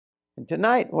And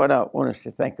tonight, what I want us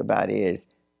to think about is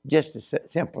just a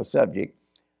simple subject: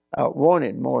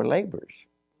 wanted more laborers.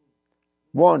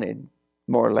 Wanted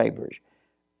more laborers.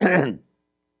 You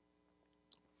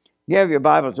have your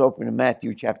Bibles open to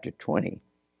Matthew chapter 20.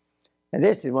 And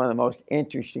this is one of the most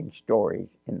interesting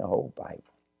stories in the whole Bible.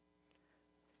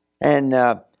 And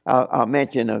I'll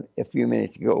mention a few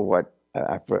minutes ago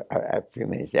a few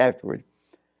minutes afterwards,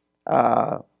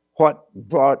 what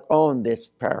brought on this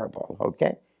parable,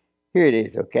 okay? Here it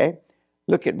is, okay?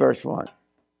 Look at verse 1.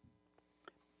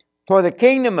 For the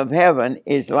kingdom of heaven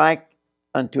is like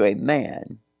unto a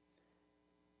man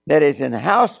that is an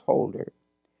householder,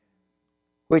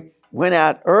 which went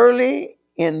out early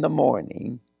in the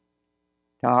morning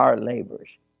to hire laborers.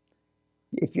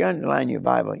 If you underline your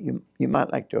Bible, you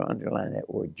might like to underline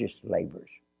that word, just laborers,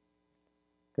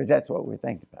 because that's what we're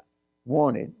thinking about.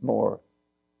 Wanted more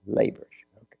laborers.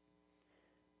 Okay.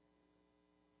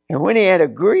 And when he had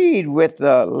agreed with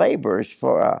the laborers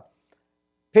for a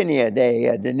penny a day,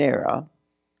 a denarius,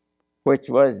 which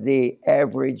was the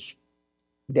average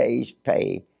day's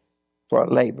pay for a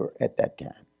labor at that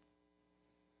time,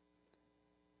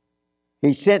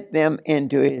 he sent them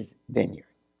into his vineyard.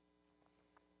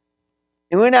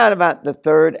 He went out about the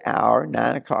third hour,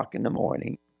 9 o'clock in the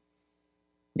morning.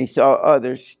 He saw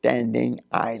others standing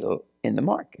idle in the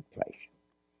marketplace.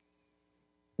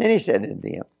 Then he said to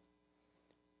them,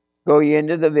 Go ye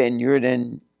into the vineyard,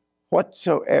 and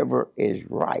whatsoever is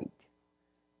right,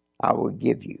 I will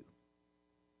give you.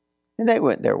 And they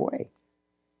went their way.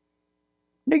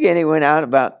 And again, he went out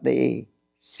about the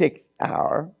 6th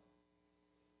hour,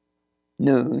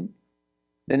 noon,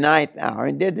 the 9th hour,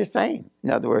 and did the same.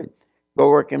 In other words, go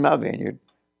work in my vineyard.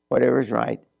 Whatever is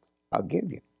right, I'll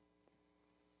give you.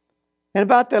 And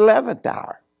about the 11th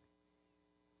hour,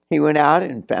 he went out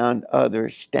and found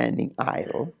others standing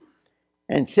idle,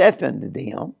 and saith unto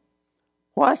them,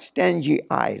 Why stand ye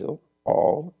idle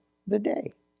all the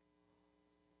day?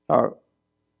 Or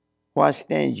why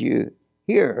stand you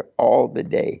here all the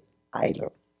day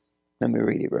idle? Let me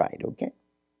read it right, okay?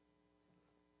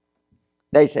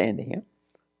 They say unto him,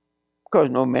 Because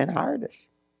no man hired us.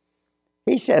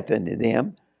 He saith unto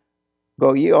them,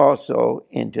 Go ye also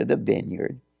into the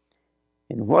vineyard,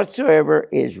 and whatsoever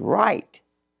is right,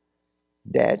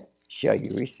 that shall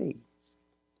you receive.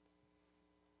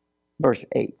 Verse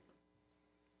 8.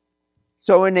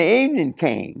 So when the evening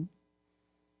came,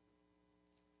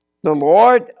 the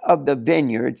Lord of the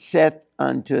vineyard saith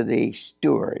unto the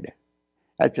steward.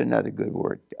 That's another good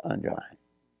word to underline.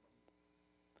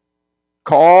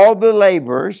 Call the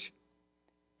laborers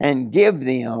and give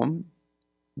them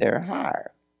their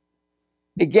hire,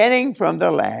 beginning from the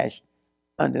last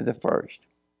unto the first.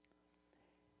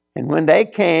 And when they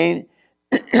came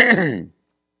that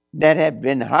had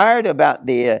been hired about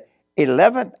the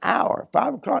 11th hour,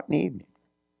 5 o'clock in the evening,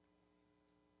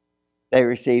 they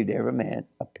received every man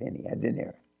a penny, a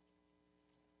denarius.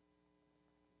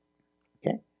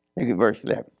 Okay? Look at verse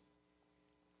 11.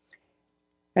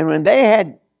 And when they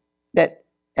had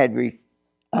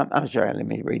I'm sorry, let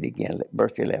me read again,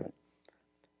 verse 11.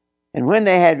 And when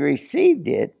they had received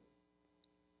it,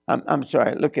 I'm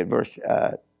sorry, look at verse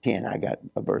 10. I got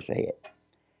a verse ahead.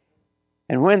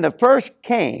 And when the first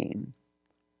came,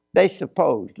 they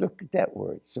supposed, look at that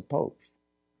word, supposed.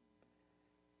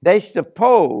 They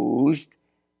supposed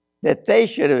that they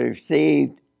should have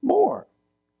received more.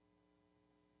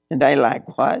 And they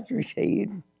likewise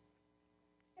received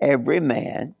every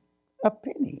man a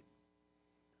penny.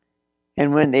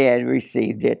 And when they had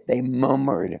received it, they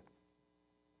murmured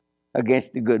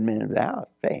against the good men of the house,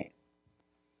 saying,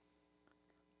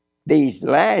 These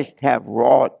last have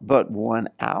wrought but 1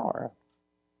 hour,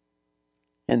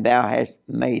 and thou hast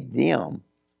made them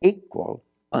equal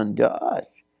unto us,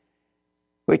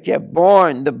 which have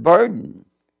borne the burden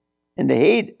in the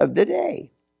heat of the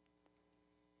day.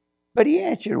 But he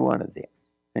answered one of them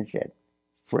and said,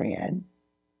 Friend,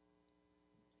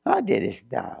 how didst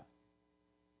thou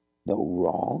know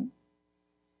wrong?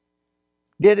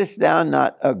 Didst thou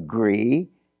not agree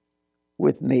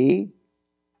with me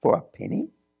for a penny,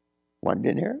 1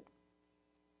 denarius?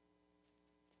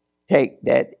 Take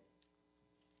that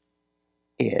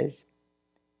is,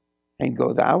 and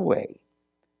go thy way.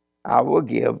 I will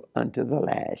give unto the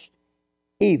last,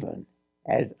 even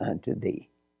as unto thee.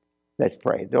 Let's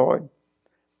pray. Lord,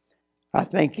 I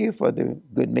thank you for the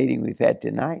good meeting we've had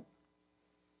tonight.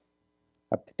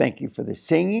 I thank you for the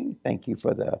singing. Thank you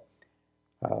for the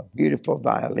beautiful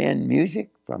violin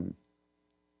music from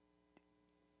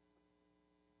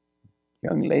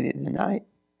young lady tonight.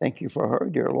 Thank you for her,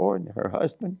 dear Lord, and her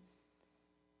husband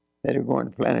that are going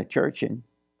to plant a church in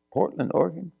Portland,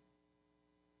 Oregon.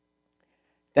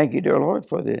 Thank you, dear Lord,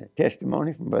 for the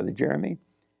testimony from Brother Jeremy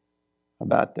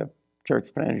about the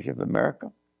Church Planters of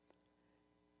America.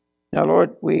 Now,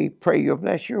 Lord, we pray you'll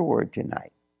bless your word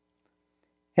tonight.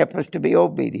 Help us to be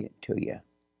obedient to you.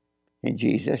 In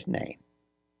Jesus' name,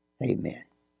 amen.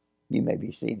 You may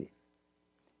be seated.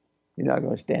 You're not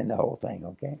going to stand the whole thing,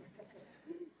 okay?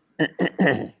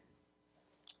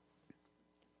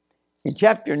 In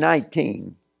chapter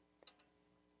 19,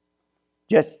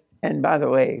 and by the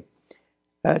way,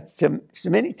 so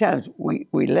many times we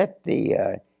let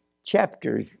the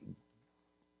chapters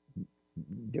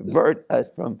divert us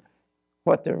from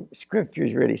what the scripture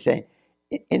is really saying.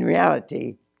 In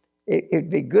reality, it'd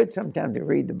be good sometimes to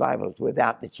read the Bibles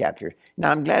without the chapters.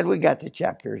 Now, I'm glad we got the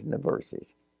chapters and the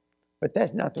verses, but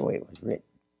that's not the way it was written,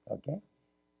 okay?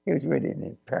 It was written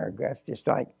in paragraphs, just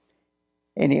like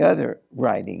any other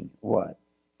writing was.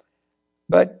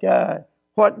 But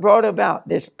what brought about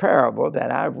this parable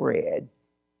that I've read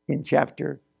in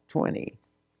chapter 20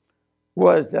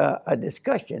 was a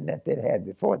discussion that they'd had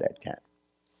before that time.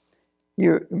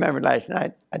 You remember last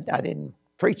night, I didn't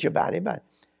preach about it, but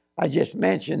I just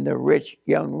mentioned the rich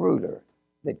young ruler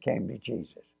that came to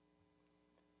Jesus.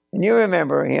 And you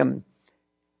remember him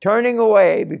turning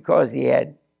away because he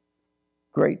had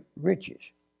great riches.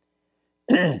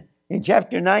 In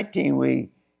chapter 19, we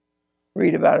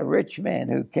read about a rich man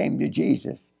who came to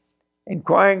Jesus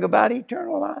inquiring about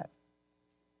eternal life.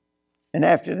 And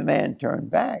after the man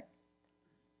turned back,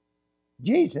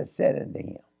 Jesus said unto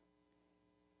him,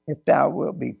 if thou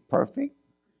wilt be perfect,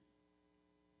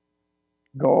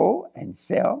 go and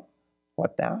sell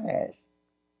what thou hast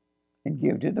and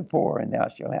give to the poor, and thou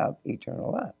shalt have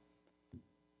eternal life.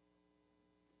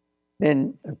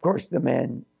 Then, of course, the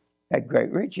man had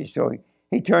great riches, so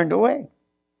he turned away.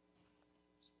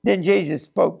 Then Jesus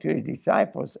spoke to his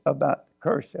disciples about the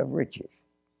curse of riches.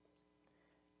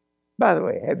 By the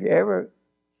way, have you ever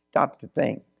stopped to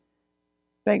think,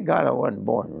 thank God I wasn't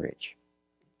born rich?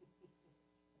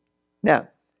 Now,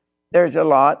 there's a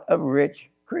lot of rich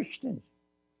Christians,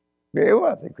 very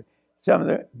wealthy, some of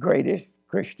the greatest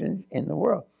Christians in the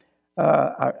world.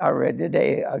 I read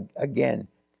today again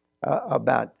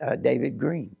about David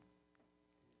Green.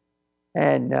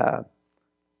 And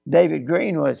David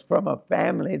Green was from a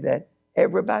family that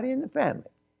everybody in the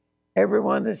family, every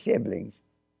one of the siblings,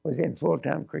 was in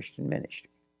full-time Christian ministry.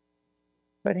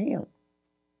 But him.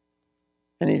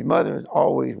 And his mother was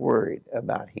always worried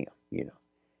about him, you know.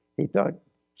 She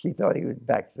thought he was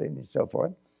backsliding and so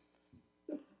forth.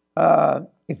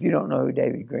 If you don't know who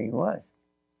David Green was,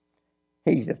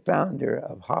 he's the founder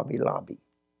of Hobby Lobby.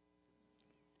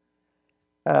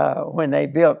 When they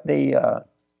built the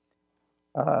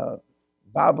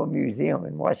Bible Museum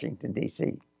in Washington,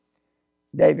 D.C.,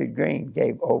 David Green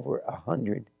gave over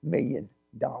 $100 million.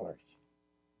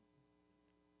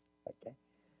 Okay.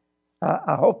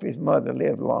 I hope his mother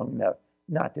lived long enough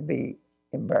not to be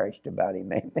embarrassed about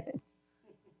him. Amen.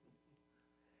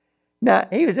 Now,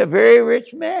 he was a very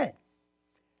rich man.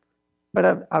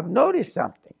 But I've noticed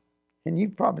something, and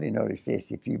you've probably noticed this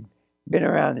if you've been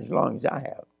around as long as I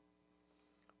have.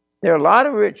 There are a lot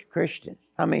of rich Christians.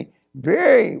 I mean,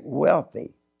 very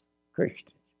wealthy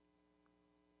Christians.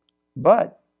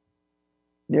 But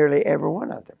nearly every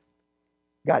one of them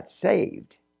got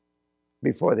saved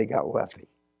before they got wealthy.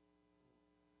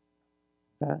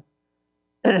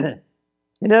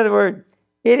 In other words,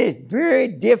 it is very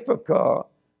difficult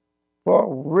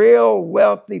for real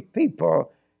wealthy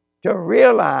people to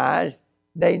realize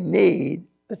they need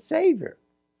a Savior.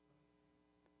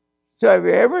 So have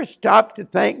you ever stopped to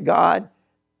thank God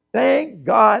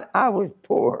I was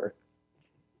poor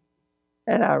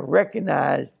and I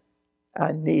recognized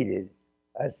I needed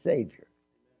a Savior?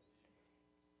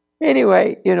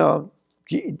 Anyway, you know,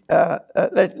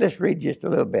 let's read just a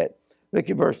little bit. Look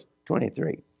at verse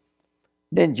 23.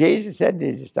 Then Jesus said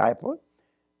to his disciples,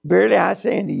 verily I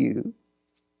say unto you,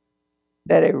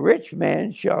 that a rich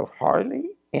man shall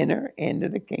hardly enter into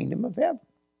the kingdom of heaven.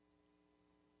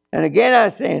 And again I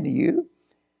say unto you,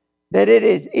 that it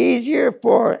is easier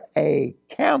for a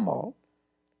camel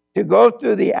to go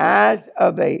through the eyes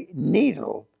of a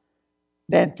needle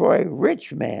than for a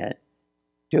rich man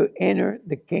to enter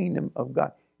the kingdom of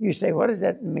God. You say, what does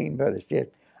that mean, Brother Steve?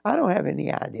 I don't have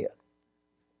any idea.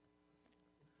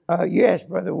 You ask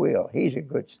Brother Will. He's a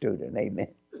good student. Amen.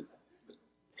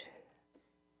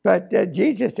 But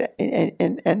Jesus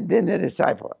and then the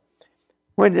disciples.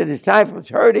 When the disciples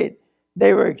heard it,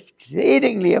 they were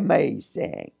exceedingly amazed,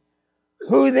 saying,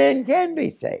 who then can be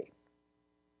saved?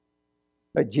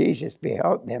 But Jesus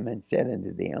beheld them and said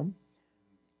unto them,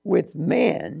 with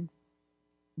men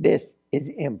this is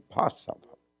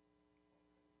impossible.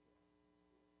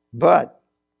 But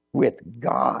with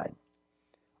God,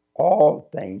 all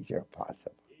things are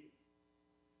possible.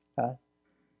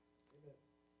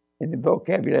 In the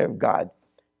vocabulary of God,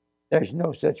 there's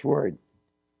no such word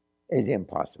as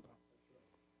impossible.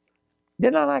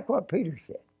 Didn't I like what Peter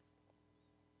said?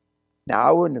 Now,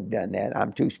 I wouldn't have done that.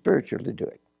 I'm too spiritual to do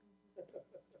it.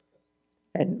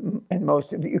 And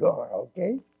most of you are,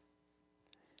 okay?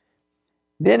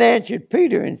 Then answered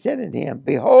Peter and said unto him,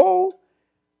 Behold,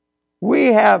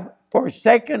 we have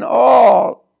forsaken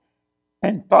all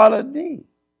and followed thee.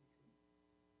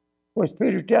 Was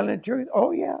Peter telling the truth?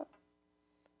 Oh, yeah.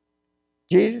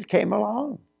 Jesus came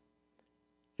along,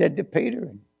 said to Peter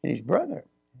and his brother,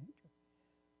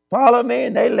 Follow me.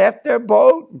 And they left their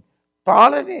boat and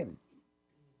followed him.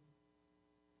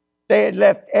 They had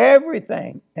left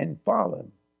everything and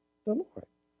followed the Lord.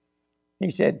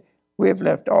 He said, We have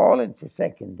left all and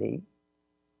forsaken thee.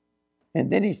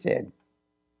 And then he said,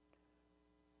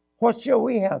 What shall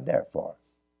we have therefore?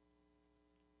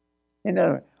 In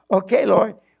other words, okay,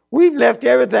 Lord, we've left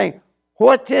everything.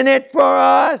 What's in it for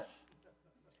us?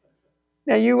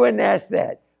 Now, you wouldn't ask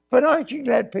that. But aren't you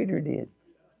glad Peter did?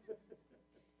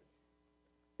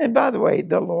 And by the way,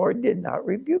 the Lord did not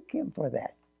rebuke him for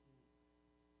that.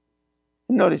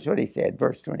 Notice what he said,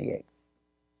 verse 28.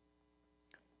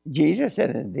 Jesus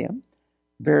said unto them,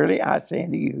 Verily I say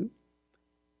unto you,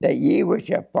 that ye which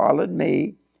have followed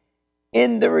me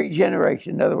in the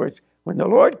regeneration, in other words, when the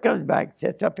Lord comes back,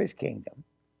 sets up his kingdom,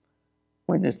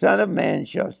 when the Son of Man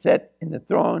shall sit in the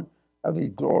throne of his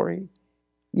glory,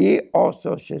 ye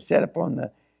also shall sit upon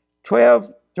the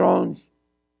 12 thrones,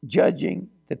 judging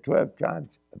the 12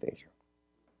 tribes of Israel.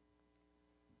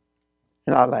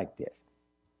 And I like this.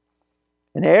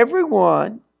 And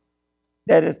everyone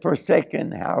that has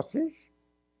forsaken houses,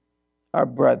 our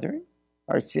brethren,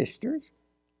 our sisters,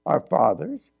 our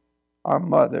fathers, our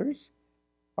mothers,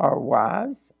 our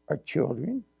wives, our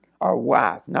children, our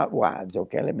wives, not wives,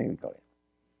 okay, let me go.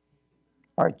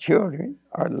 Our children,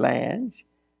 our lands,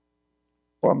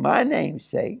 for my name's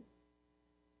sake,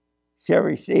 shall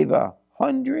receive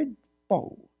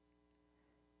 100-fold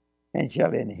and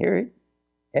shall inherit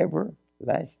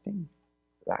everlasting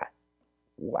life.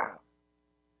 Wow.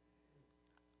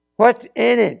 What's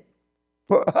in it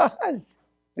for us?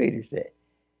 Peter said.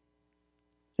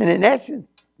 And in essence,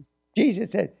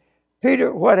 Jesus said,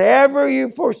 Peter, whatever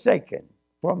you've forsaken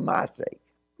for my sake,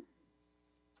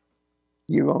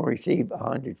 you're going to receive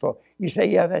 100-fold. You say,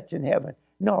 yeah, that's in heaven.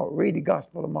 No, read the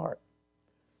Gospel of Mark.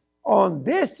 On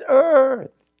this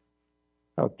earth,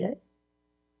 okay,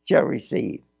 shall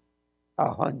receive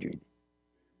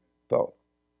 100-fold.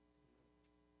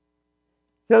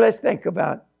 So let's think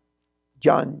about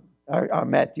John or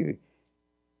Matthew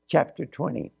chapter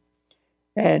 20.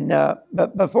 And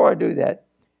but before I do that,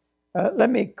 let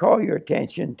me call your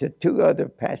attention to two other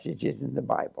passages in the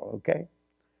Bible, okay?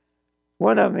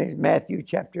 One of them is Matthew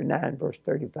chapter 9, verse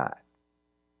 35.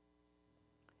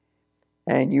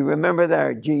 And you remember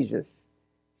there, Jesus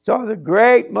saw the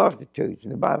great multitudes,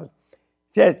 and the Bible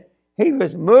says he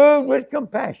was moved with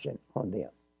compassion on them.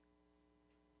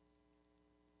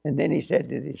 And then he said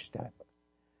to his disciples,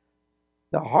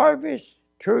 the harvest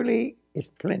truly is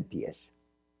plenteous,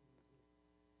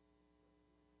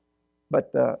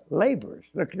 but the laborers,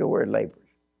 look at the word laborers.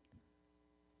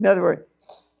 In other words,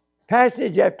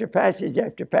 passage after passage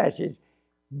after passage,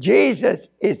 Jesus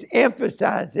is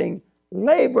emphasizing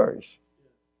laborers.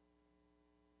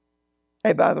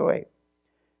 Hey, by the way,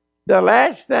 the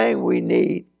last thing we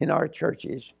need in our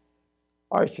churches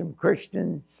are some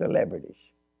Christian celebrities.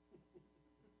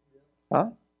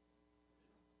 Huh?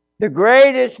 The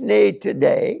greatest need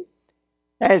today,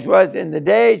 as was in the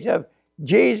days of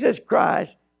Jesus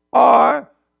Christ, are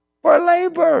for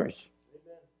laborers.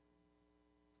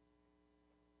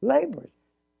 Laborers.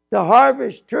 The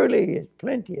harvest truly is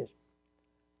plenteous.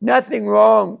 Nothing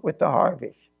wrong with the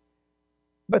harvest,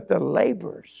 but the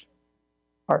laborers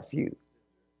are few.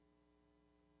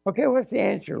 Okay, what's the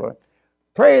answer, Lord?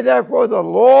 Pray therefore the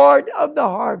Lord of the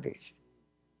harvest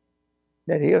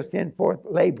that he'll send forth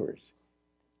laborers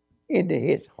into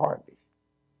his harvest.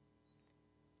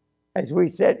 As we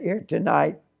sit here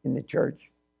tonight in the church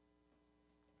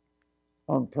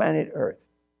on planet Earth,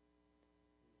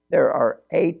 there are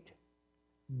 8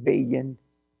 billion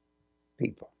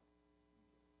people.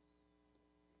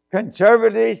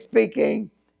 Conservatively speaking,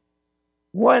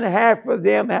 1/2 of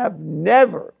them have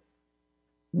never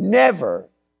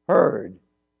heard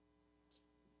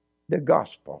the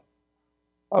gospel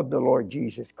of the Lord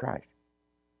Jesus Christ.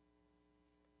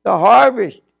 The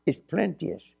harvest is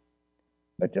plenteous,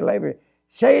 but the labor,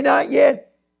 say not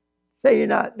yet, say you're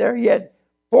not there yet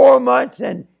 4 months,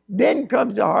 and then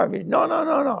comes the harvest. No, no,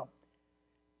 no, no.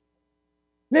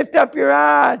 Lift up your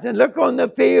eyes and look on the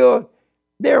field.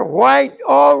 They're white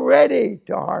already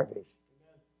to harvest.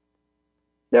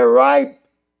 They're ripe.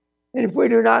 And if we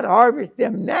do not harvest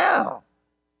them now,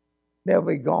 they'll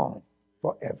be gone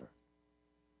forever.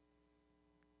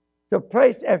 So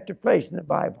place after place in the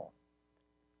Bible,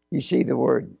 you see the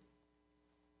word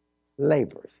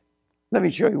laborers. Let me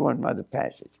show you one other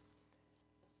passage.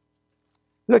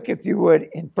 Look, if you would,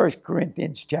 in 1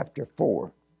 Corinthians chapter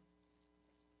 4.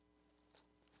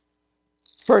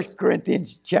 1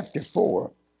 Corinthians chapter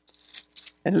 4.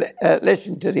 And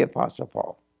listen to the Apostle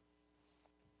Paul.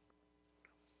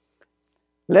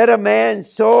 Let a man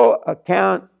so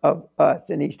account of us,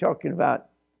 and he's talking about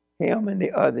him and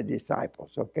the other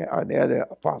disciples, okay, or the other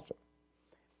apostles.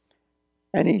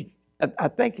 And I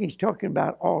think he's talking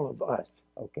about all of us,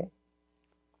 okay?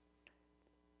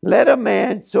 Let a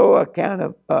man so account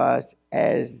of us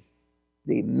as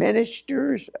the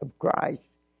ministers of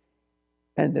Christ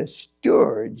and the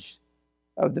stewards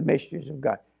of the mysteries of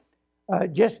God.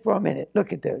 Just for a minute,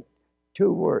 look at the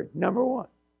two words. Number one,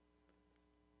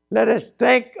 let us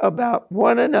think about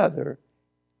one another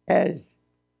as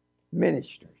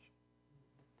ministers.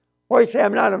 Or you say,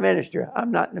 I'm not a minister.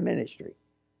 I'm not in the ministry.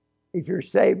 If you're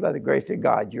saved by the grace of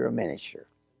God, you're a minister.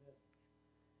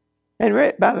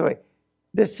 And by the way,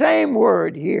 the same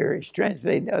word here is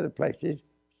translated in other places,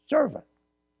 servant.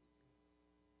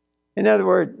 In other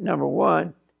words, number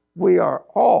one, we are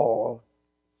all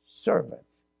servants.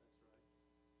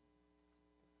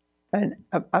 And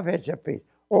I've had some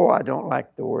people, I don't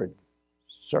like the word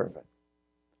servant.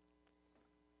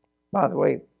 By the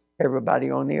way,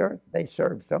 everybody on the earth, they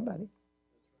serve somebody.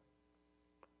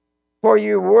 For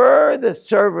you were the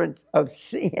servants of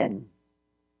sin.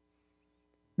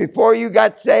 Before you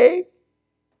got saved,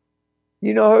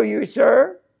 you know who you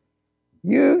serve?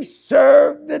 You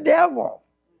serve the devil.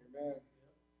 Amen.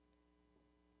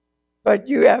 But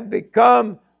you have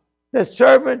become the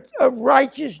servants of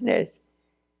righteousness.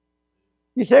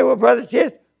 You say, well, brother,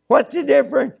 sis, what's the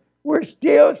difference? We're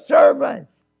still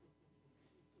servants.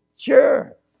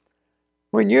 Sure.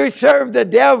 When you serve the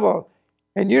devil,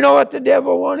 and you know what the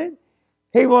devil wanted?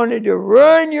 He wanted to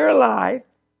ruin your life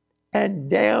and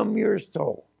damn your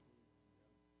soul.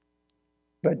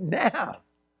 But now,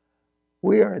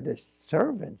 we are the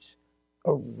servants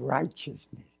of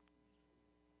righteousness.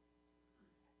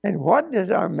 And what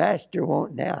does our master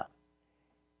want now?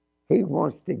 He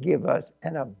wants to give us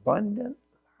an abundant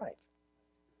life.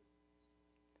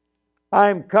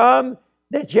 I'm come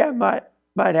that you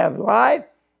might have life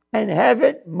and have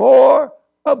it more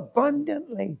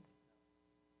abundantly.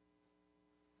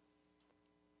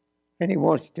 And he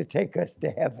wants to take us to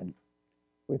heaven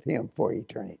with him for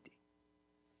eternity.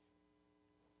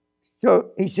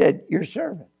 So he said, your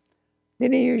servant.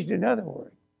 Then he used another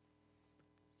word.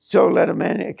 So let a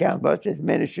man account of us as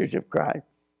ministers of Christ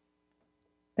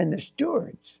and the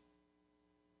stewards.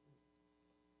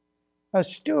 A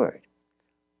steward.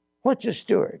 What's a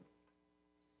steward?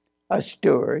 A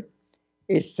steward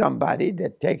is somebody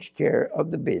that takes care of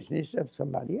the business of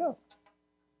somebody else.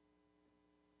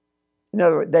 In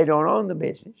other words, they don't own the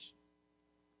business.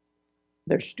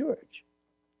 They're stewards.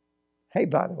 Hey,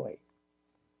 by the way,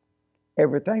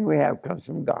 everything we have comes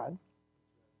from God.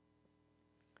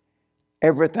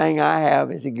 Everything I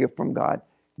have is a gift from God.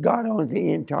 God owns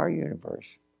the entire universe.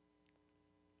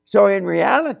 So in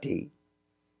reality,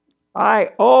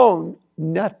 I own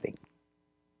nothing.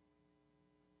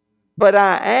 But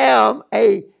I am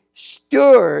a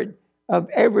steward of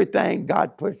everything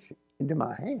God puts into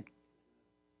my hand.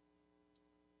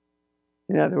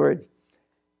 In other words,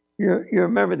 you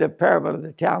remember the parable of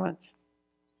the talents?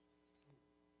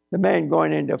 The man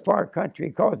going into a far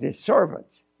country calls his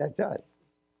servants, that's us,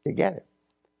 together.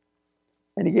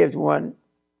 And he gives one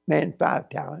man 5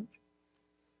 talents.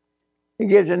 He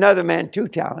gives another man 2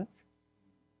 talents.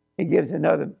 He gives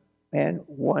another man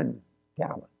 1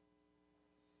 talent.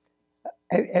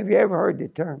 Have you ever heard the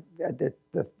term, the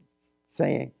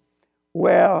saying,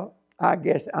 well, I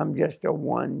guess I'm just a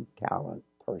 1 talent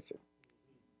person?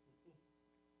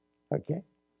 Okay?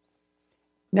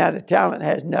 Now, the talent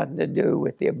has nothing to do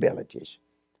with the abilities.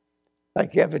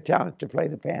 Like you have the talent to play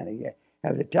the piano, you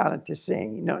have the talent to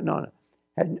sing. No.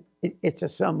 It's a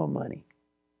sum of money.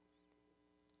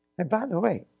 And by the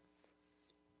way,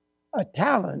 a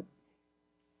talent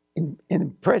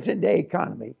in present day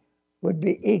economy would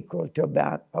be equal to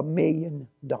about $1 million.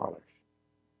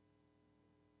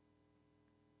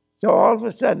 So all of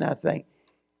a sudden I think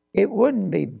it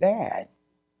wouldn't be bad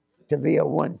to be a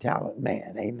 1 talent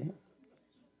man, amen?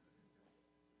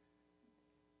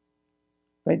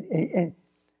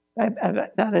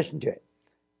 Now listen to it.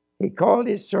 He called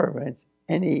his servants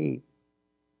and he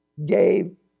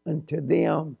gave unto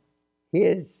them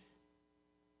his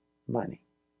money.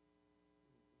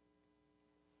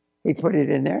 He put it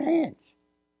in their hands.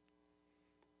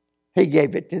 He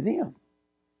gave it to them.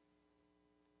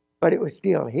 But it was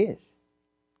still his.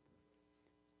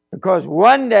 Because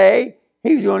one day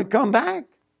he was going to come back.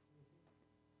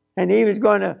 And he was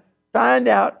going to find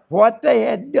out what they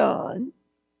had done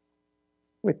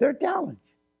with their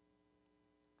talents.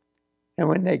 And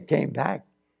when they came back,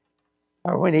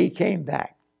 or when he came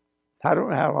back, I don't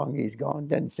know how long he's gone,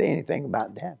 doesn't say anything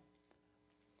about that.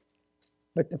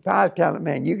 But the 5-talent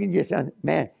man, you can just,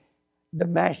 man, the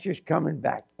master's coming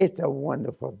back. It's a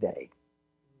wonderful day.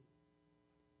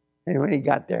 And when he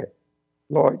got there,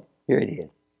 Lord, here it is.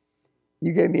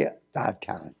 You gave me 5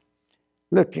 talents.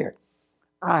 Look here.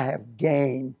 I have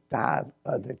gained 5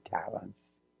 other talents.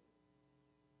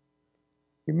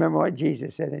 You remember what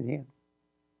Jesus said in him?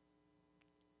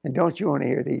 And don't you want to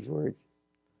hear these words?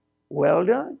 Well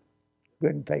done,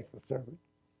 good and faithful servant.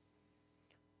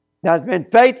 Thou hast been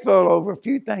faithful over a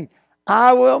few things.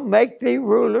 I will make thee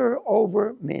ruler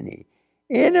over many.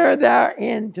 Enter thou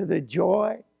into the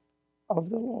joy of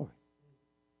the Lord.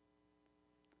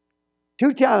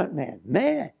 2-talent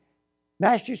man,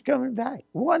 master's coming back.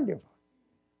 Wonderful.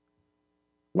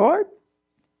 Lord,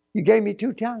 you gave me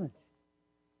 2 talents.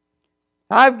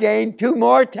 I've gained 2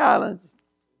 more talents.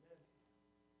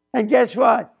 And guess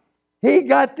what? He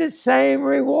got the same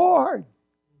reward.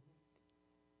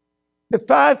 The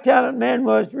 5-talent man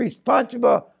was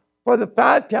responsible for the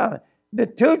 5 talents. The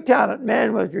 2-talent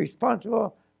man was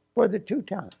responsible for the 2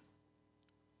 talents.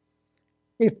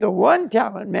 If the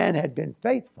 1-talent man had been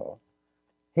faithful,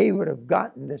 he would have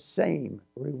gotten the same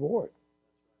reward.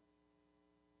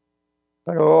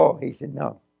 But he said,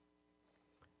 no.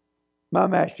 My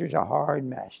master's a hard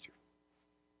master.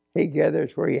 He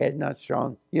gathers where he had not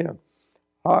strong,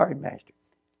 hard master.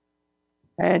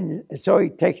 And so he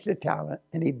takes the talent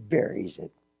and he buries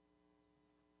it.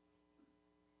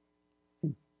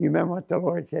 You remember what the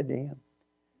Lord said to him?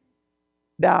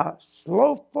 Thou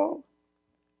slothful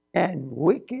and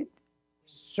wicked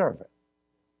servant.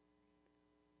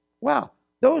 Wow,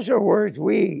 those are words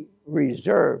we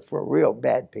reserve for real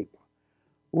bad people.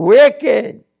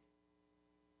 Wicked.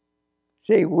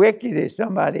 See, wicked is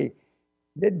somebody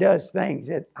that does things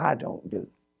that I don't do.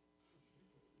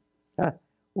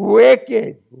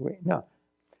 Wicked. No.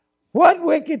 What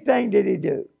wicked thing did he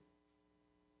do?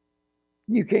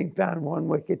 You can't find one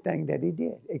wicked thing that he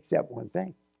did, except one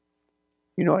thing.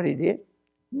 You know what he did?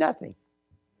 Nothing.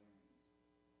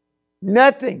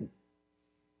 Nothing.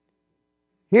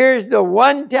 Here's the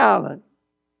 1 talent.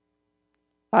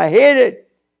 I hid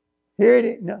it. Hid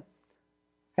it. No.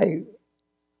 Hey,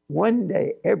 one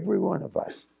day every one of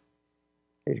us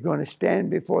is going to stand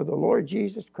before the Lord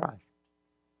Jesus Christ.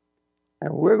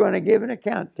 And we're going to give an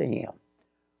account to him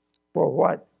for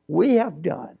what we have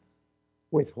done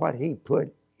with what he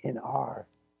put in our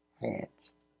hands.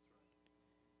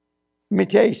 Let me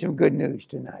tell you some good news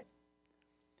tonight.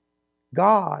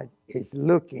 God is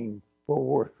looking for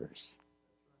workers.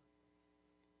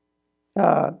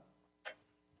 I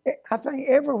think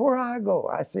everywhere I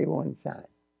go, I see one sign.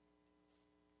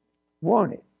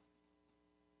 Wanted.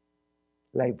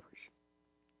 Laborers.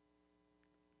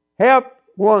 Help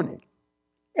wanted.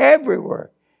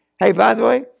 Everywhere. Hey, by the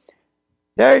way,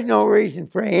 there's no reason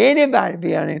for anybody to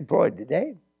be unemployed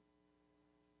today.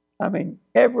 I mean,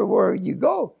 everywhere you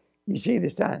go, you see the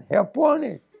sign, help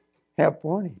wanted, help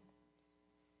wanted.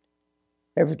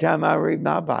 Every time I read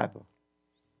my Bible,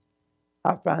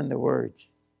 I find the words,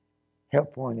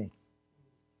 help wanted.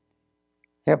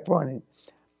 Help wanted.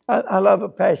 I love a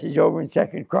passage over in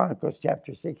 2 Chronicles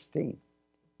chapter 16.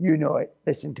 You know it.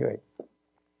 Listen to it.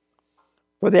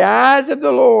 For the eyes of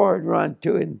the Lord run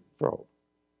to and fro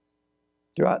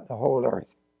throughout the whole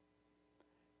earth,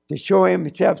 to show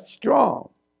himself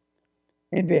strong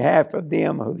in behalf of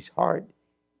them whose heart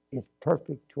is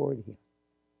perfect toward him.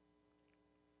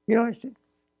 You know what I said?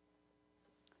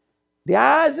 The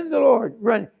eyes of the Lord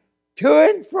run to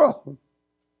and fro.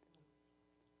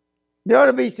 There ought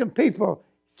to be some people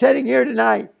sitting here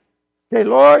tonight, say,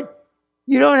 Lord,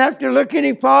 you don't have to look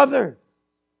any farther.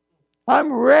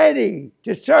 I'm ready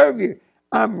to serve you.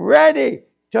 I'm ready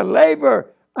to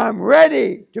labor. I'm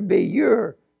ready to be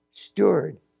your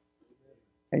steward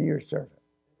and your servant.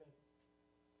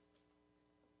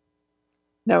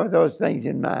 Now, with those things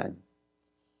in mind,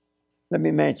 let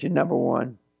me mention number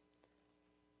 1,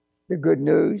 the good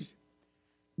news,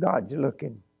 God's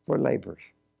looking for laborers.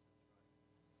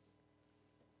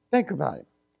 Think about it.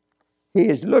 He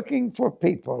is looking for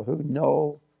people who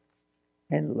know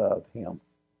and love him.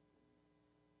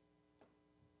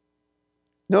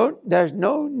 No, there's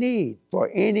no need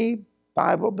for any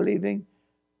Bible-believing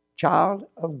child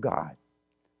of God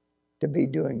to be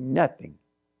doing nothing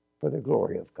for the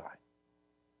glory of God.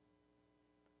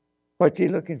 What's he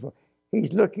looking for?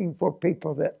 He's looking for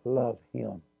people that love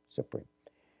him supreme.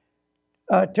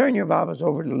 Turn your Bibles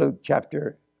over to Luke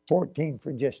chapter 14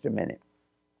 for just a minute.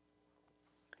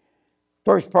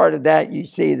 First part of that, you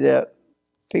see the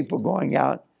people going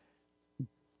out,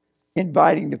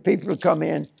 inviting the people to come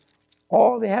in.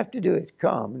 All they have to do is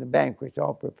come, and the banquet's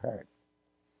all prepared.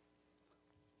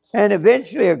 And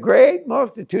eventually a great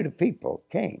multitude of people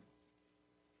came.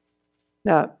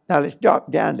 Now let's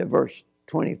drop down to verse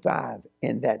 25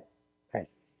 in that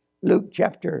Luke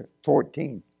chapter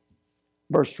 14,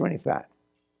 verse 25.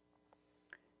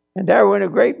 And there went a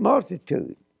great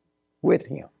multitude with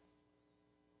him,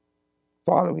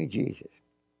 following Jesus.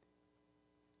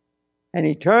 And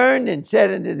he turned and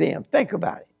said unto them, think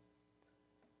about it.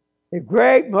 If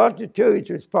great multitudes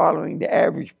was following the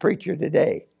average preacher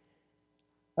today,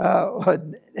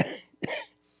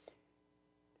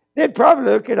 they'd probably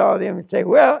look at all of them and say,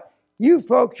 well, you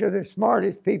folks are the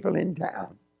smartest people in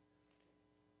town.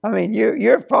 I mean,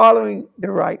 you're following the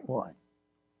right one.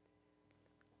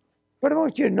 But I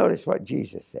want you to notice what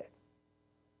Jesus said.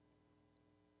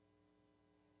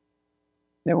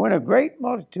 There went a great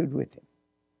multitude with him.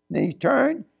 Then he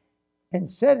turned and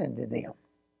said unto them,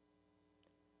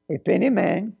 if any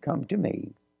man come to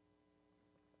me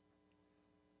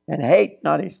and hate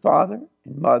not his father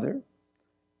and mother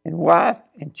and wife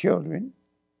and children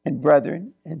and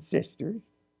brethren and sisters,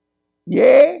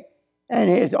 yea, and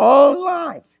his own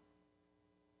life,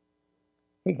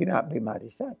 he cannot be my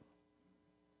disciple.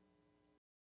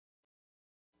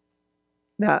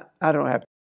 Now, I don't have to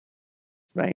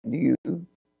explain to you,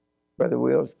 Brother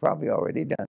Will's probably already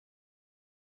done.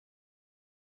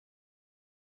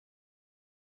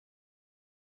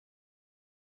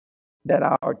 That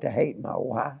I ought to hate my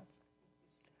wife.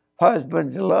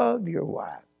 Husbands, love your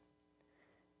wife.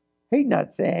 He's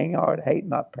not saying I ought to hate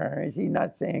my parents. He's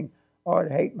not saying I ought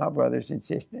to hate my brothers and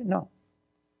sisters. No.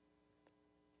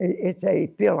 It's a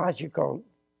theological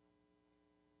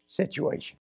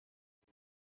situation.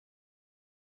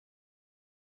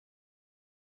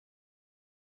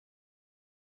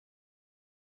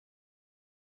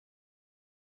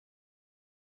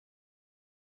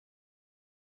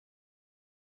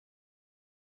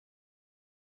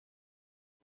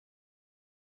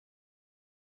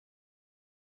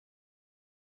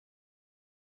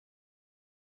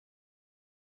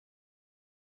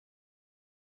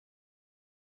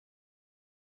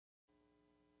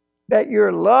 That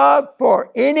your love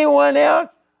for anyone else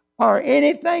or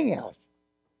anything else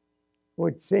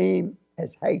would seem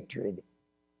as hatred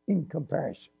in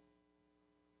comparison.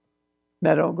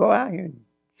 Now, don't go out here and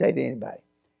say to anybody,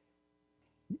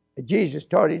 Jesus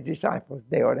taught his disciples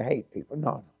they ought to hate people.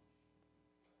 No.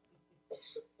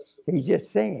 He's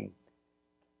just saying,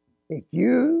 if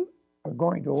you are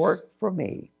going to work for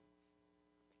me,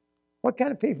 what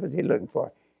kind of people is he looking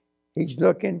for? He's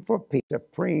looking for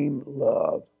supreme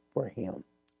love for him.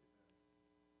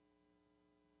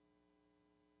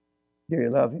 Do you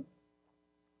love him?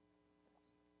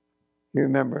 You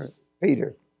remember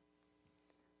Peter,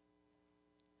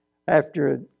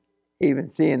 after even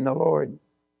seeing the Lord,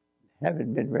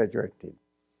 having been resurrected,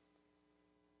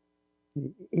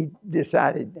 he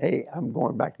decided, hey, I'm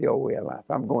going back to the old way of life.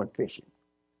 I'm going fishing.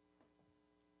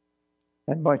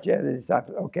 And a bunch of other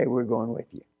disciples, okay, we're going with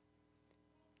you.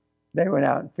 They went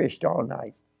out and fished all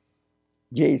night.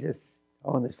 Jesus,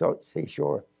 on the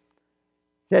seashore,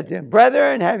 said to them,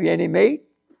 brethren, have you any meat?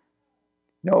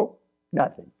 Nope,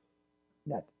 nothing.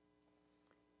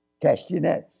 Cast your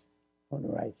nets on the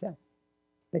right side.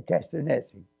 They cast their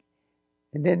nets.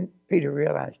 And then Peter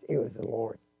realized it was the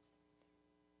Lord.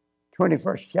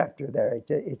 21st chapter there.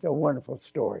 It's a wonderful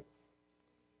story.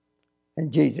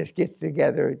 And Jesus gets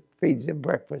together, feeds them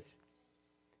breakfast.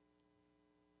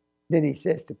 Then he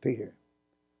says to Peter,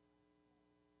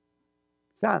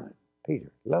 Simon,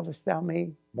 Peter, lovest thou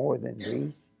me more than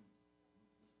these?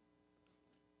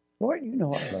 Lord, you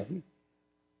know I love you.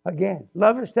 Again,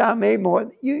 lovest thou me more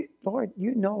than you? Lord,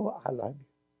 you know I love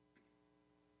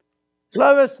you.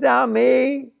 Lovest thou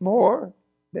me more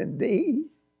than these?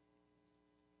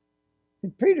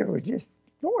 And Peter was just,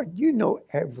 Lord, you know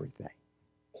everything.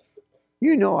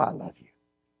 You know I love you.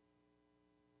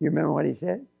 You remember what he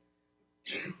said?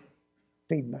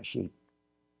 Feed my sheep.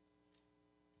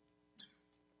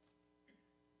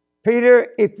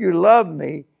 Peter, if you love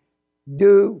me,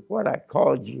 do what I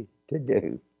called you to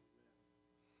do.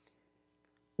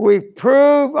 We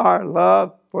prove our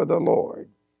love for the Lord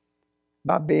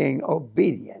by being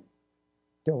obedient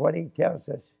to what He tells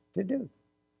us to do.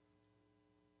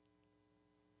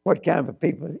 What kind of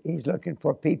people? He's looking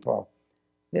for people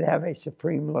that have a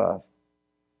supreme love.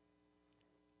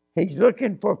 He's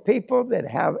looking for people that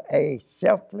have a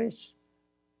selfless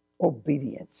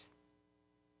obedience.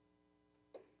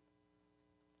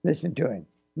 Listen to him.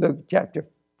 Luke chapter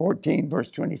 14,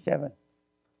 verse 27.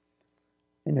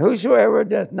 And whosoever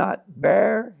does not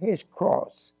bear his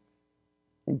cross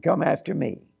and come after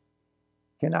me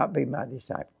cannot be my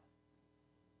disciple.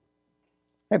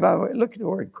 Hey, by the way, look at the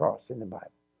word cross in the Bible.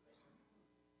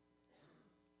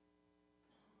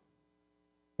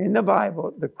 In the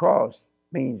Bible, the cross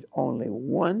means only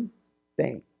one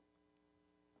thing.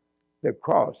 The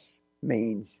cross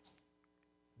means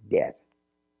death.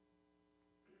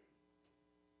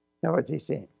 Now, what's he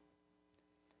saying?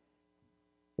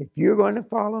 If you're going to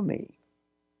follow me,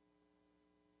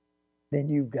 then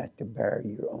you've got to bear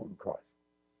your own cross.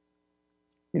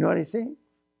 You know what he's saying?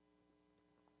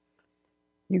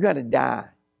 You got to die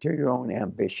to your own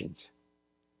ambitions.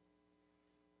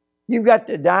 You've got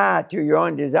to die to your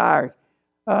own desires.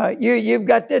 You've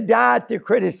got to die to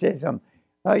criticism.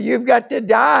 You've got to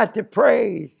die to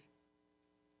praise.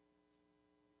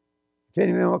 If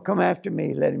anyone will come after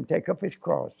me, let him take up his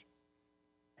cross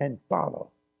and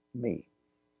follow me.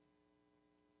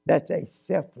 That's a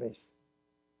selfless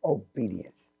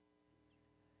obedience.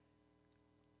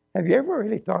 Have you ever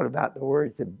really thought about the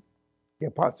words of the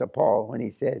Apostle Paul when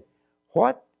he said,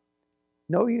 "What?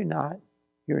 No, you're not.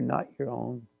 You're not your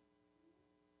own.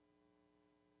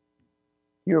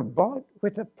 You're bought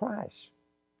with a price.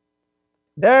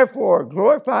 Therefore,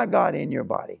 glorify God in your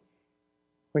body,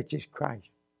 which is Christ."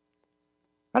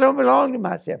 I don't belong to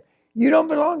myself. You don't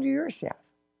belong to yourself.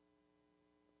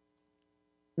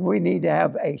 We need to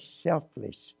have a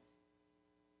selfless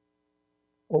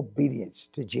obedience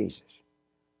to Jesus.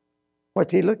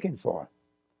 What's he looking for?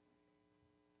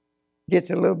 Gets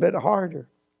a little bit harder.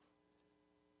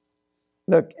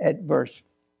 Look at verse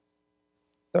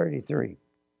 33.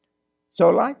 So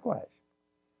likewise,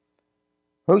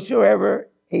 whosoever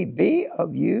he be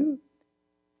of you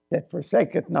that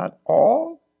forsaketh not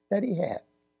all that he hath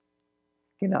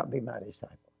cannot be my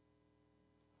disciple.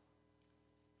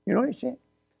 You know what he said?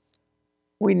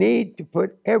 We need to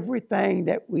put everything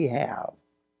that we have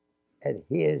at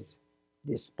his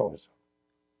disposal.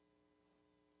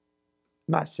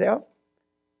 Myself,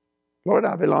 Lord,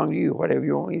 I belong to you, whatever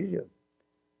you want me to do.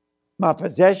 My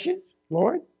possessions,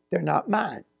 Lord, they're not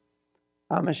mine.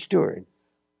 I'm a steward.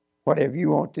 Whatever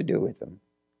you want to do with them,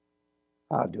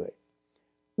 I'll do it.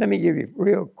 Let me give you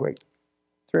real quick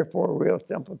 3 or 4 real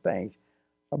simple things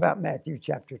about Matthew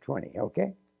chapter 20,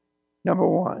 okay? Number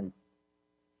 1,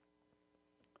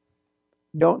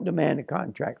 don't demand a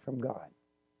contract from God.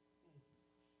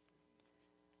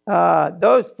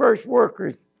 Those first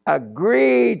workers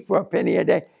agreed for a penny a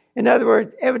day. In other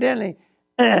words, evidently,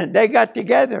 they got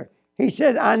together. He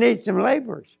said, I need some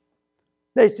laborers.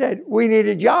 They said, we need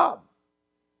a job.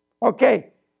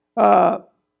 Okay, what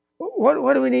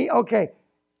do we need? Okay,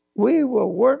 we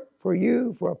will work for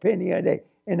you for a penny a day.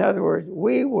 In other words,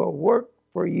 we will work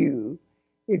for you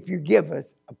if you give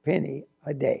us a penny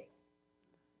a day.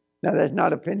 Now, that's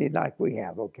not a penny like we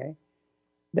have, okay?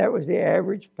 That was the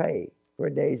average pay for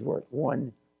a day's work,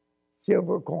 1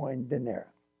 silver coin denarius.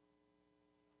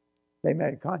 They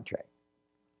made a contract.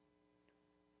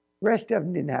 The rest of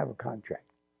them didn't have a contract.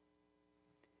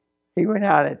 He went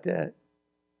out at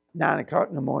 9 o'clock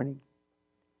in the morning.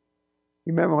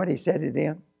 You remember what he said to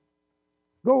them?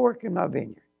 Go work in my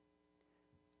vineyard.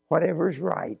 Whatever's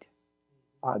right,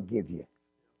 I'll give you.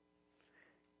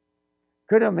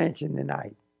 Could I mention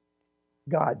tonight,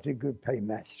 God's a good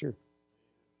paymaster.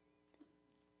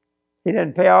 He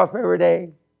doesn't pay off every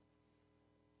day.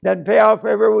 Doesn't pay off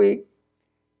every week.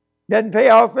 Doesn't pay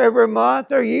off every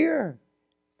month or year.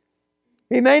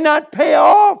 He may not pay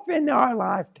off in our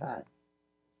lifetime.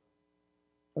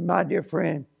 But my dear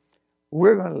friend,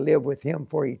 we're going to live with him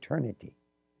for eternity.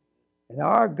 And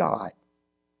our God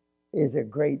is a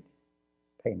great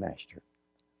paymaster.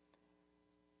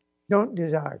 Don't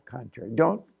desire contrary.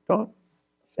 Don't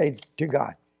say to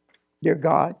God, dear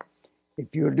God, if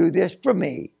you'll do this for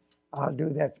me, I'll do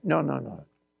that. No.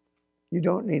 You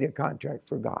don't need a contract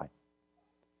for God.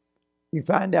 You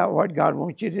find out what God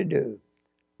wants you to do,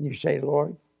 and you say,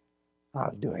 Lord,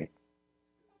 I'll do it.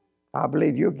 I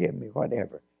believe you'll give me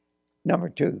whatever. Number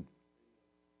 2,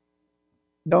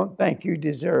 don't think you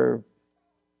deserve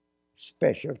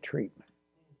special treatment.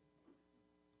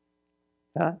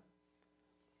 Huh?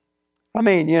 I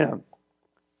mean,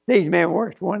 these men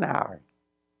worked 1 hour.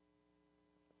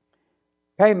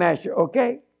 Paymaster,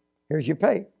 okay, here's your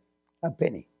pay, a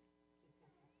penny.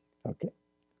 Okay.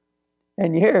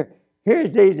 And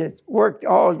here's these that worked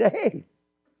all day.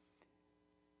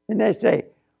 And they say,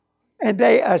 and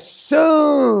they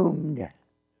assumed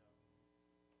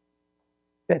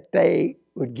that they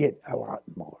would get a lot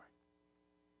more.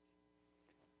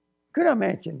 Could I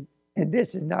mention, and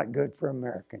this is not good for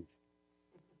Americans.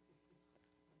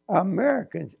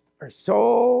 Americans are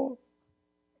so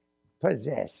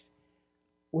possessed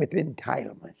with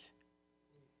entitlements.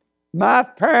 My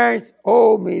parents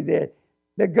owe me this.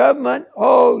 The government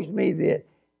owes me this.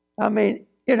 I mean,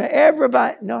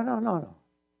 everybody. No.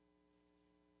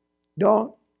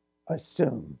 Don't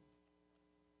assume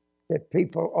that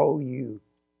people owe you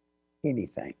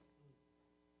anything.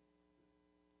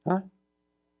 Huh?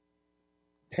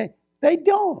 They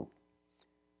don't.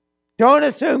 Don't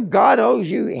assume God owes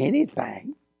you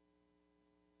anything.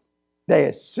 They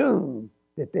assume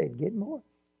that they'd get more.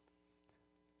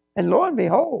 And lo and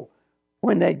behold,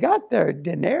 when they got their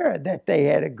denarii that they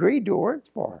had agreed to work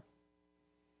for,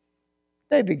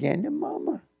 they began to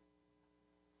murmur.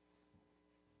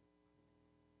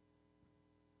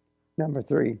 Number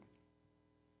 3,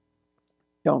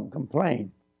 don't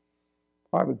complain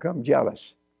or become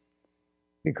jealous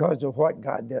because of what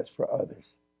God does for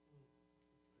others.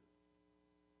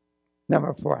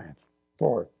 Number 4,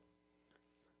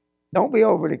 don't be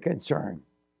overly concerned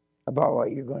about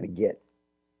what you're going to get,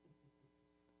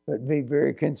 but be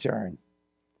very concerned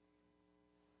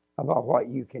about what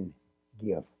you can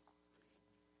give.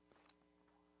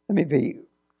 Let me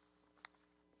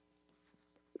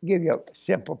give you a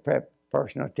simple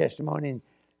personal testimony, and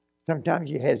sometimes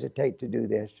you hesitate to do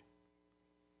this.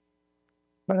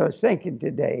 But I was thinking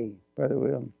today, Brother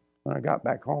William, when I got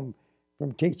back home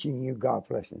from teaching you golf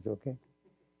lessons, okay?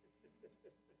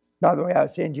 By the way, I'll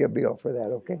send you a bill for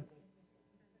that, okay?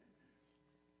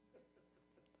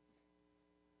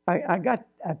 I got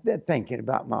thinking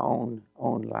about my own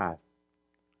life.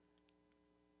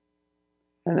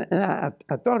 And I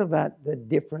thought about the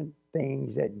different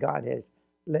things that God has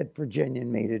led Virginia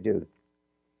and me to do.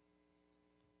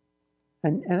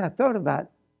 And I thought about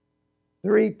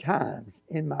 3 times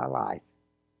in my life,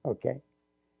 okay,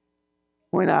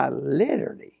 when I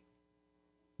literally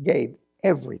gave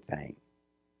everything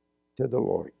to the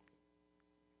Lord.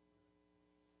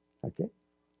 Okay?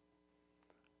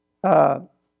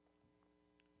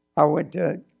 I went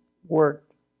to work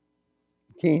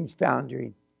Keen's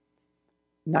Foundry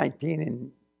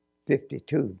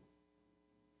 1952.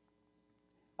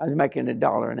 I was making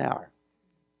 $1 an hour.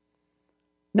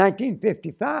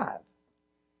 1955,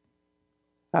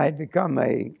 I had become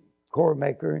a core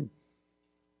maker, and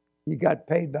you got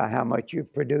paid by how much you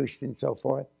produced and so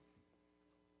forth.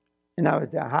 And I was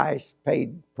the highest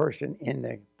paid person in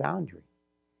the foundry.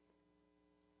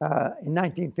 In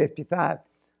 1955,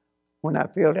 when I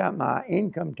filled out my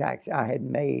income tax, I had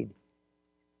made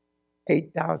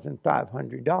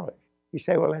 $8,500. You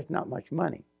say, well, that's not much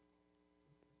money.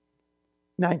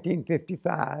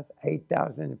 1955,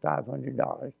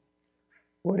 $8,500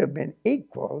 would have been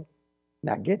equal,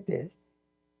 now get this,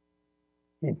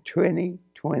 in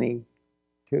 2022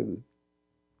 to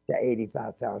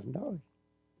 $85,000.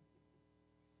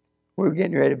 We were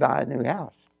getting ready to buy a new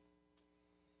house.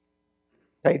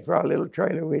 Paid for our little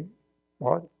trailer we'd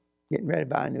bought, getting ready to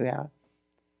buy a new house.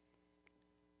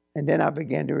 And then I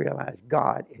began to realize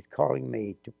God is calling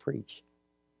me to preach.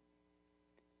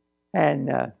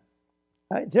 And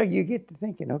so you get to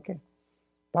thinking, okay,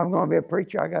 if I'm going to be a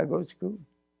preacher, I got to go to school.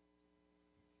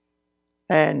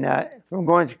 And if I'm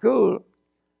going to school,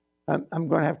 I'm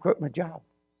going to have to quit my job.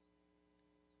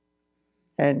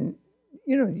 And,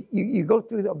 you go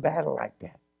through a battle like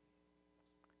that.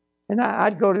 And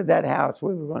I'd go to that house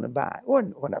we were going to buy. It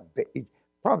wasn't a big,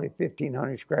 probably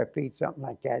 1,500 square feet, something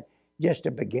like that, just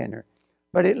a beginner.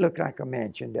 But it looked like a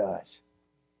mansion to us.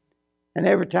 And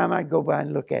every time I'd go by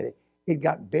and look at it, it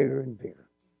got bigger and bigger.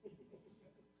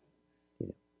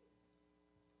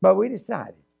 But we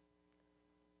decided,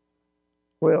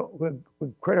 we'll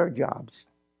quit our jobs,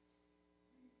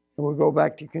 and we'll go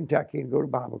back to Kentucky and go to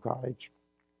Bible college.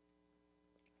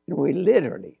 And we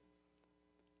literally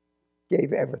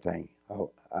gave everything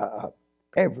up,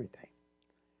 everything.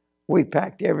 We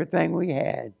packed everything we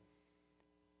had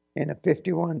in a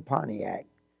 51 Pontiac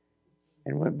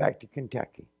and went back to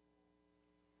Kentucky.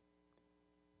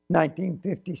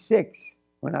 1956,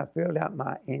 when I filled out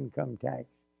my income tax,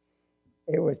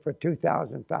 it was for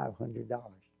 $2,500.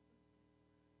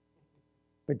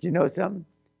 But you know something?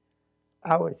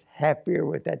 I was happier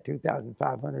with that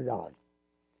 $2,500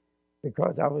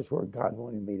 because I was where God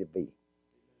wanted me to be,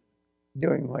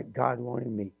 doing what God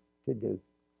wanted me to do.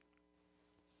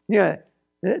 You know,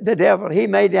 the devil, he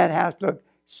made that house look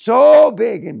so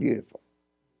big and beautiful.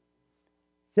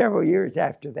 Several years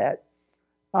after that,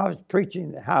 I was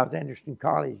preaching at Hyles Anderson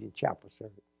College in chapel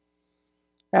service.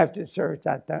 After the service,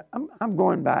 I thought, I'm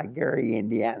going by Gary,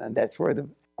 Indiana. That's where the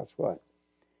house was.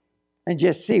 And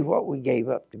just see what we gave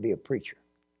up to be a preacher.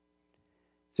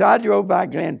 So I drove by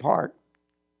Glen Park,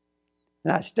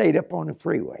 and I stayed up on the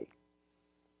freeway.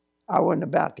 I wasn't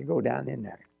about to go down in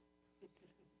there.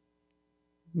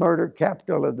 Murder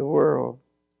capital of the world,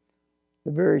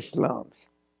 the very slums.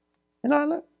 And I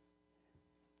looked.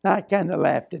 I kind of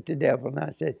laughed at the devil, and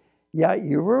I said, yeah,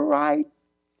 you were right.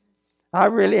 I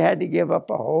really had to give up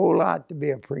a whole lot to be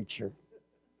a preacher.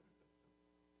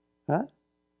 Huh?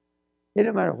 It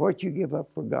doesn't matter what you give up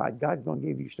for God. God's going to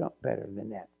give you something better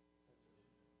than that.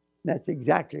 And that's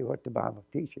exactly what the Bible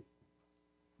teaches.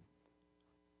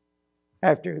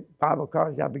 After Bible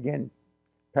college, I began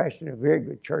pastoring a very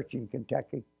good church in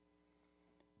Kentucky.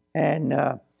 And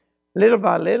little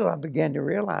by little, I began to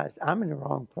realize I'm in the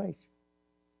wrong place.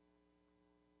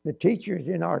 The teachers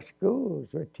in our schools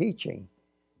were teaching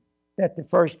that the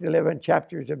first 11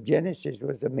 chapters of Genesis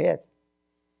was a myth,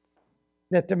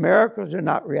 that the miracles are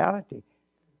not reality.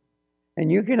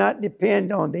 And you cannot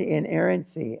depend on the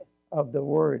inerrancy of the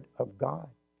Word of God.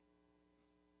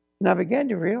 And I began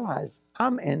to realize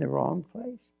I'm in the wrong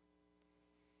place.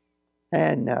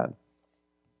 And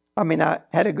I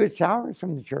had a good salary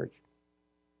from the church.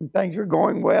 And things were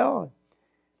going well.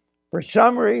 For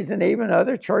some reason, even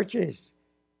other churches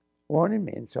wanted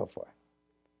me and so forth.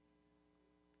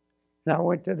 And I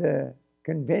went to the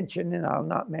convention, and I'll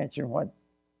not mention what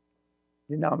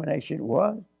denomination it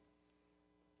was.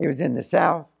 It was in the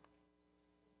South.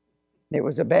 It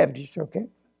was a Baptist, okay?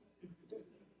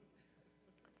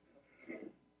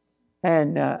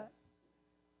 And I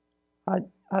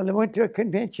went to a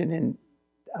convention, and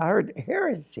I heard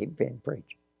heresy being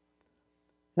preached.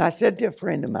 And I said to a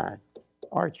friend of mine,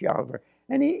 Archie Oliver,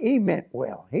 and he meant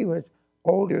well. He was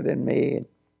older than me and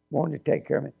wanted to take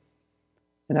care of me.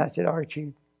 And I said,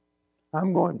 Archie,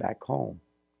 I'm going back home,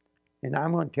 and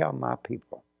I'm going to tell my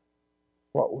people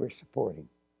what we're supporting.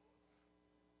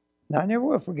 Now, I never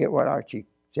will forget what Archie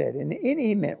said, and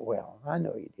he meant well. I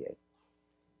know he did.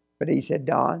 But he said,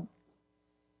 Don,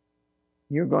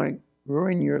 you're going to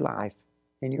ruin your life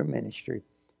and your ministry.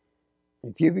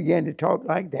 If you begin to talk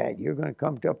like that, you're going to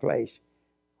come to a place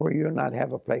where you'll not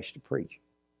have a place to preach.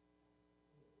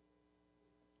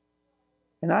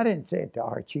 And I didn't say it to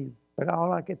Archie, but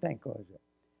all I could think was,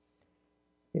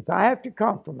 if I have to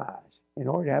compromise in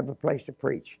order to have a place to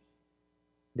preach,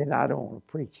 then I don't want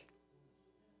to preach.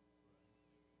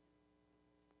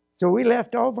 So we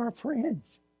left all of our friends.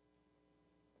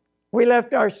 We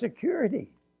left our security.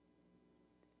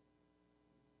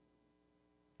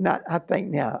 And I think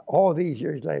now, all these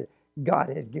years later, God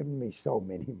has given me so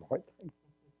many more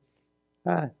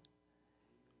things.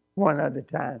 One other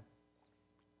time,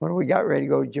 when we got ready to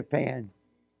go to Japan,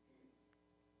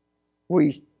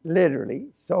 we literally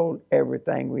sold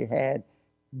everything we had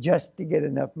just to get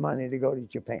enough money to go to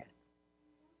Japan.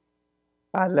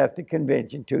 I left the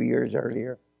convention 2 years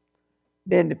earlier.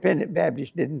 The Independent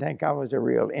Baptists didn't think I was a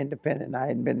real independent. I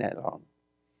hadn't been that long.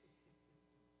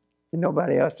 And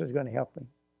nobody else was going to help me.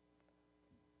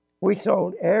 We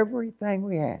sold everything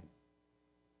we had.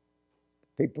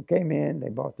 People came in, they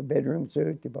bought the bedroom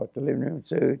suit, they bought the living room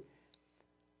suit.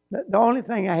 The only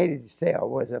thing I hated to sell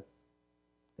was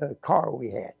the car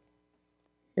we had.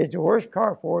 It's the worst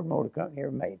car Ford Motor Company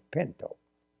ever made, Pinto.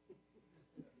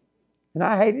 And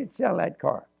I hated to sell that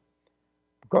car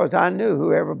because I knew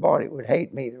whoever bought it would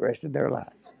hate me the rest of their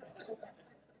lives.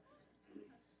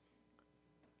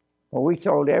 Well, we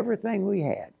sold everything we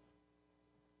had.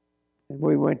 And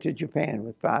we went to Japan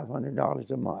with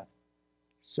 $500 a month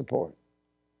support.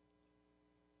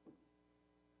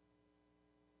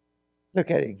 Look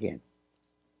at it again.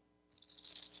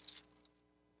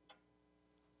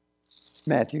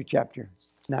 Matthew chapter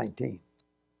 19.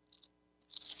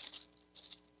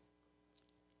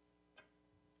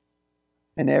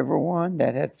 And everyone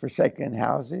that hath forsaken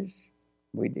houses,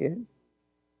 we did,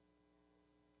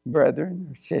 brethren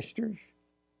or sisters.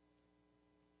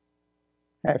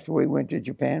 After we went to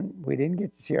Japan, we didn't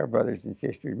get to see our brothers and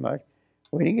sisters much.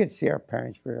 We didn't get to see our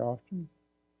parents very often.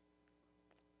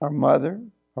 Our mother,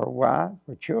 our wife,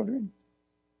 our children,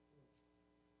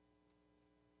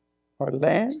 our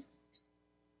land.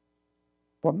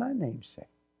 For my name's sake.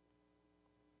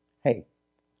 Hey,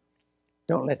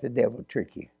 don't let the devil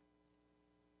trick you.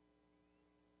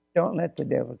 Don't let the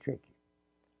devil trick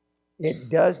you. It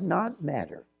does not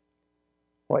matter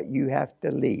what you have to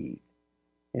leave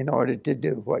in order to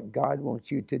do what God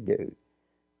wants you to do.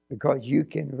 because you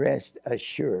can rest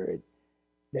assured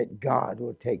that God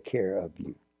will take care of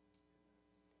you.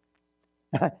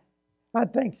 I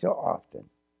think so often.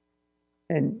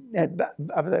 And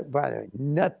by the way,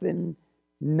 nothing,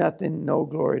 no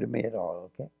glory to me at all,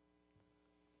 okay?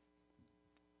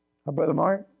 Brother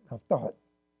Mark, I've thought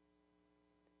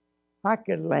I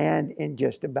could land in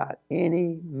just about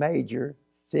any major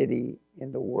city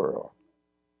in the world,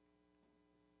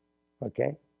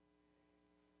 okay?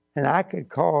 And I could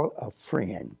call a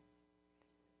friend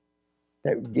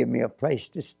that would give me a place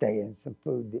to stay and some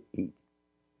food to eat.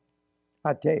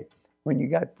 I tell you, when you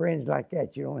got friends like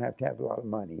that, you don't have to have a lot of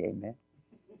money, amen?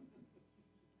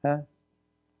 Huh?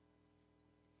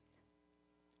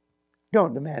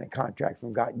 Don't demand a contract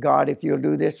from God. God, if you'll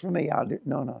do this for me, I'll do it.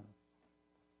 No.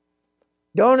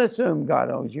 Don't assume God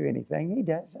owes you anything. He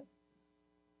doesn't.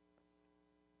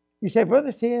 You say,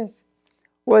 Brother Sis,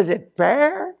 was it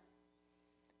fair?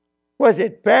 Was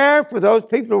it fair for those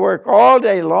people to work all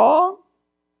day long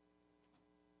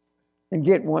and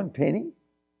get 1 penny?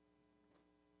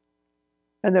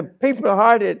 And the people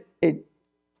hard at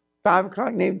 5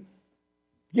 o'clock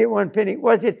get 1 penny.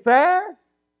 Was it fair?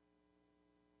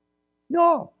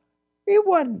 No, it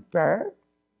wasn't fair.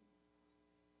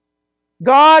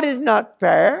 God is not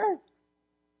fair.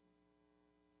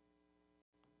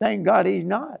 Thank God He's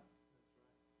not.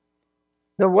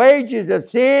 The wages of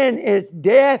sin is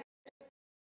death.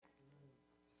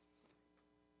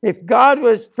 If God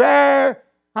was fair,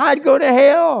 I'd go to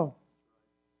hell.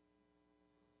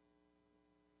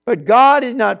 But God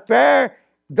is not fair.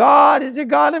 God is a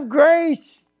God of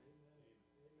grace.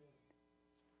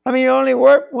 I mean, you only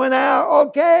work 1 hour.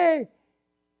 Okay.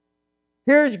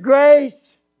 Here's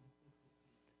grace.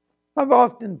 I've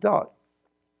often thought.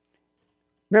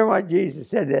 Remember what Jesus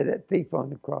said to that thief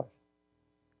on the cross?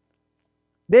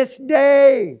 This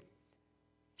day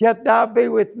shalt thou be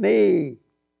with me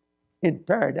in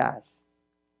paradise.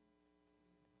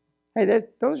 Hey,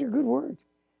 those are good words.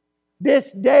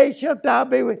 This day shalt thou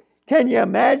be with. Can you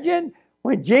imagine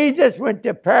when Jesus went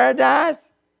to paradise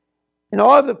and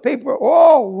all the people,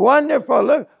 oh, wonderful,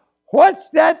 look, what's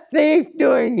that thief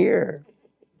doing here?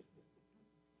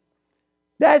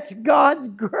 That's God's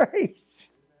grace.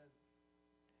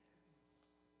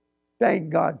 Thank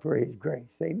God for His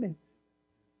grace. Amen.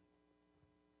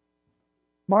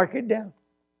 Mark it down.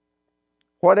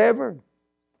 Whatever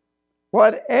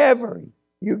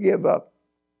you give up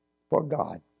for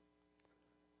God,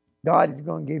 God is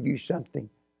going to give you something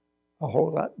a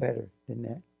whole lot better than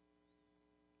that.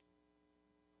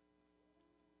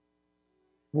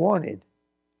 Wanted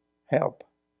help.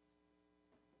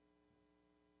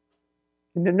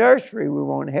 In the nursery, we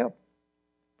want help.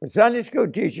 For Sunday school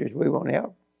teachers, we want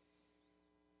help.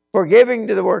 For giving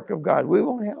to the work of God, we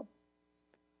want help.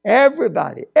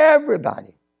 Everybody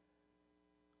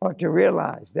ought to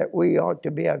realize that we ought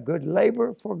to be a good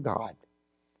laborer for God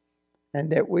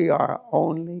and that we are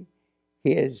only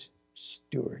His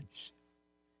stewards.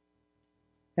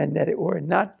 And that it were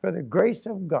not for the grace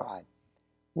of God,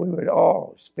 we would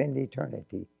all spend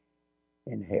eternity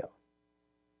in hell.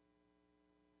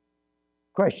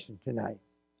 Question tonight.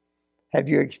 Have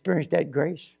you experienced that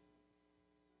grace?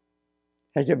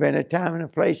 Has there been a time and a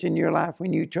place in your life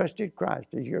when you trusted Christ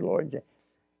as your Lord and Savior?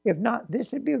 If not,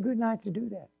 this would be a good night to do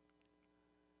that.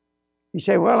 You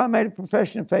say, well, I made a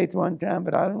profession of faith one time,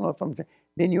 but I don't know if I'm...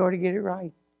 Then you ought to get it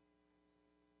right.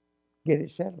 Get it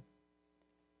settled.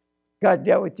 God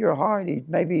dealt with your heart.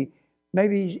 Maybe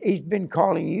he's been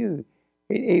calling you.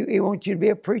 He wants you to be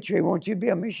a preacher. He wants you to be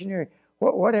a missionary.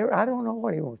 Whatever. I don't know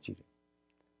what He wants you to do.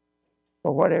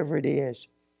 But whatever it is,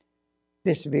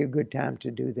 this would be a good time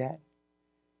to do that.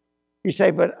 You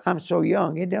say, but I'm so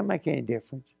young. It doesn't make any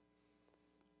difference.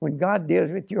 When God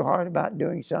deals with your heart about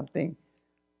doing something,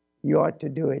 you ought to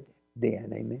do it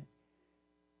then. Amen.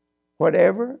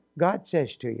 Whatever God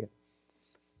says to you.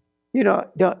 You know,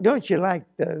 don't you like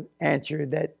the answer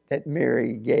that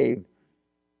Mary gave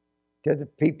to the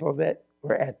people that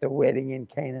were at the wedding in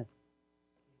Cana?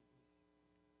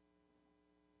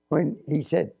 When He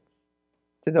said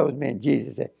to those men,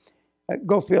 Jesus said,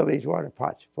 go fill these water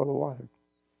pots full of water.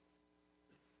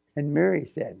 And Mary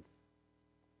said,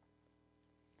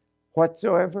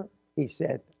 whatsoever He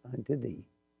said unto thee,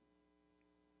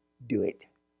 do it.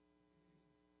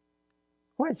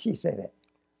 Why did she say that?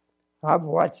 I've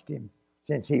watched Him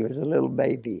since He was a little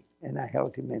baby, and I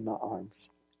held Him in my arms.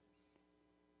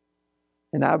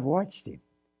 And I've watched Him,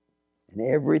 and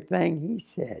everything He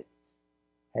said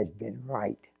has been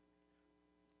right.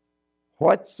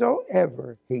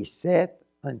 Whatsoever He saith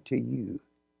unto you,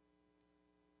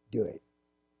 do it.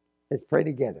 Let's pray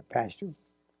together, Pastor.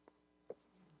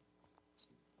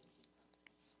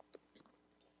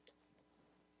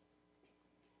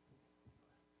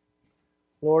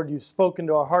 Lord, you've spoken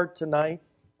to our heart tonight.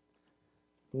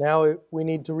 Now we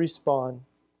need to respond.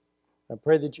 I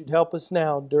pray that you'd help us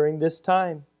now during this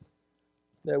time,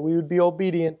 that we would be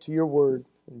obedient to your word.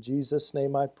 In Jesus'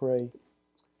 name I pray.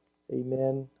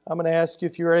 Amen. I'm going to ask you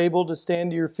if you're able to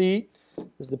stand to your feet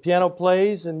as the piano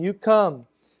plays and you come.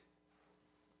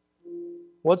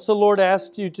 What's the Lord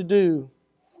asked you to do?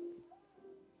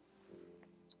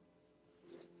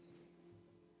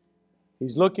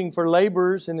 He's looking for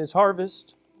laborers in His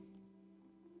harvest.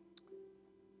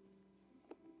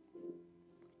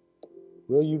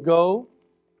 Will you go?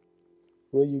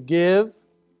 Will you give?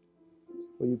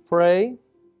 Will you pray?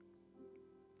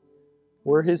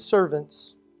 We're His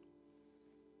servants.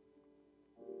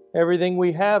 Everything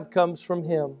we have comes from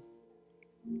Him.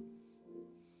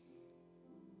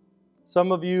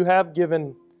 Some of you have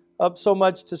given up so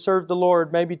much to serve the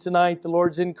Lord. Maybe tonight the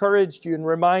Lord's encouraged you and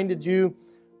reminded you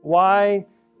why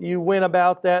you went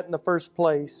about that in the first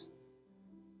place.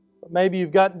 But maybe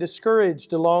you've gotten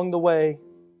discouraged along the way.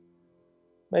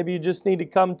 Maybe you just need to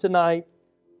come tonight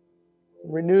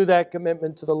and renew that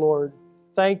commitment to the Lord.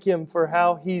 Thank Him for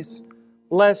how He's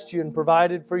blessed you and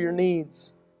provided for your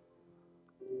needs.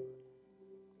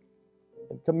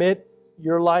 And commit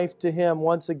your life to Him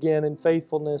once again in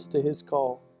faithfulness to His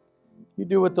call. You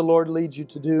do what the Lord leads you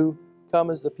to do. Come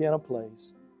as the piano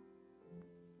plays.